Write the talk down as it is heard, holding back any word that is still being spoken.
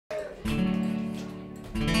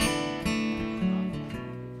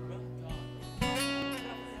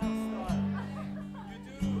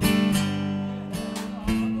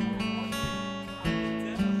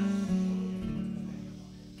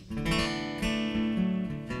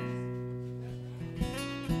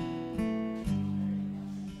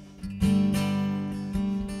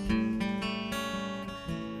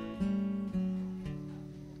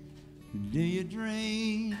you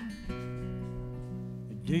dream?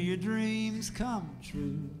 Do your dreams come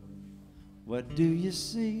true? What do you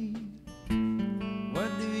see?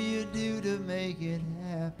 What do you do to make it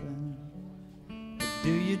happen?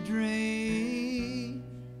 Do you dream?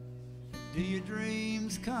 Do your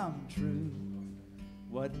dreams come true?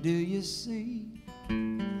 What do you see?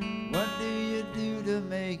 What do you do to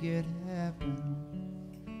make it happen?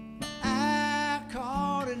 I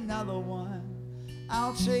caught another one.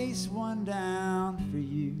 I'll chase one down for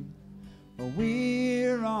you.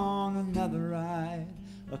 We're on another ride,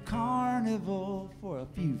 a carnival for a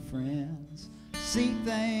few friends. See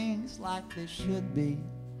things like they should be,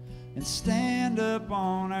 and stand up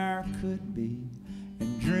on our could be,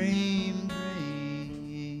 and dream, dream.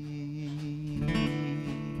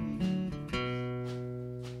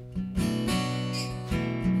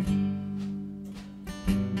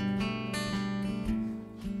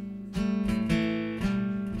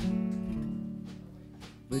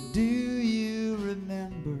 But do you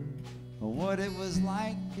remember what it was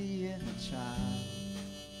like being a child?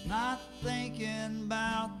 Not thinking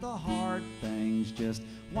about the hard things, just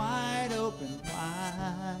wide open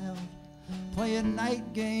wild. Playing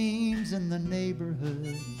night games in the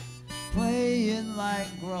neighborhood, playing like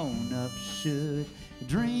grown-ups should,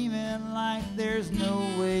 dreaming like there's no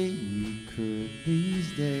way you could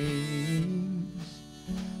these days.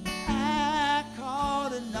 I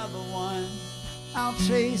caught another one. I'll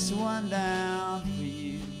chase one down for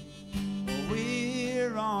you.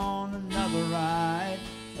 We're on another ride,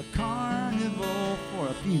 a carnival for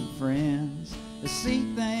a few friends, to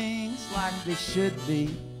see things like they should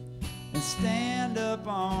be, and stand up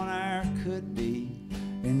on our could be,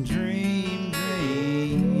 and dream,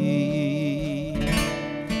 dream.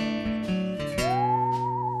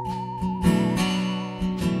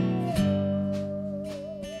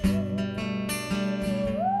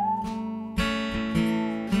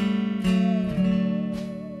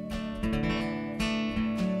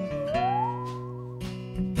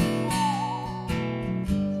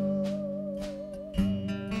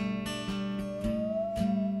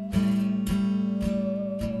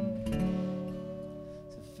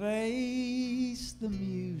 Face the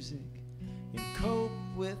music and cope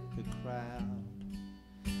with the crowd.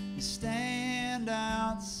 You stand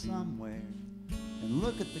out somewhere and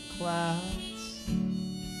look at the clouds.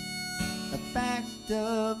 The fact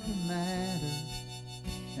of the matter,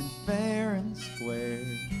 and fair and square,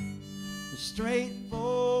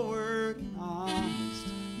 straightforward and honest.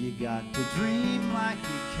 You got to dream like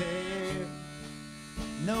you care.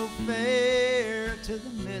 No fair to the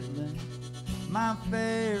Midland, my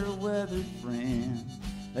fair-weathered friend.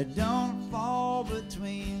 Don't fall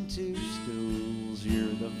between two stools.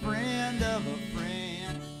 You're the friend of a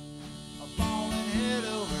friend, falling head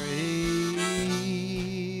over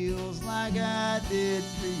heels like I did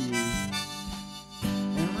for you,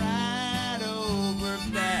 and right over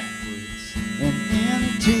backwards and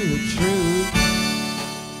into the truth.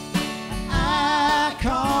 I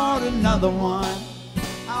caught another one.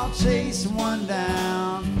 I'll chase one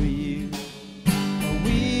down for you.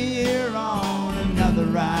 We're on another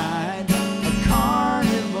ride, a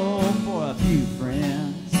carnival for a few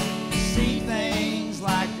friends, see things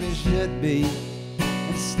like they should be,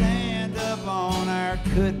 and stand up on our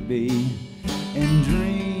could be, and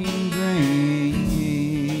dream, dream.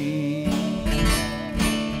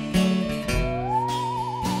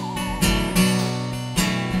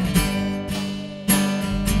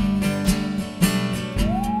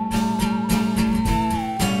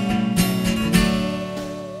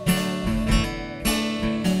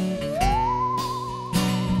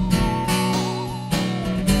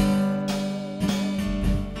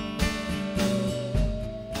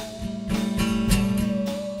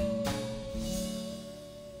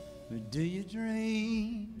 Do you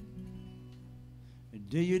dream?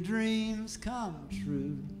 Do your dreams come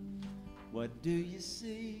true? What do you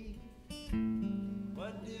see?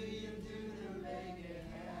 What do you do to make it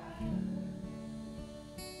happen?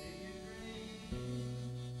 Do you dream?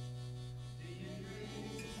 Do your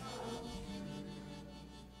dreams come true?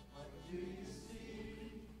 What do you see?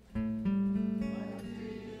 What do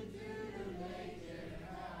you do to make it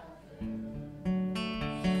happen?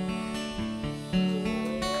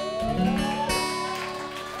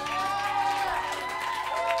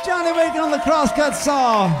 Johnny Bacon on the crosscut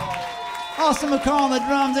saw, Austin McCall on the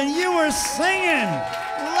drums, and you were singing.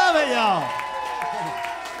 Love it, y'all.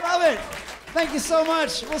 Love it. Thank you so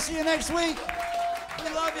much. We'll see you next week. We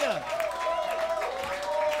love you.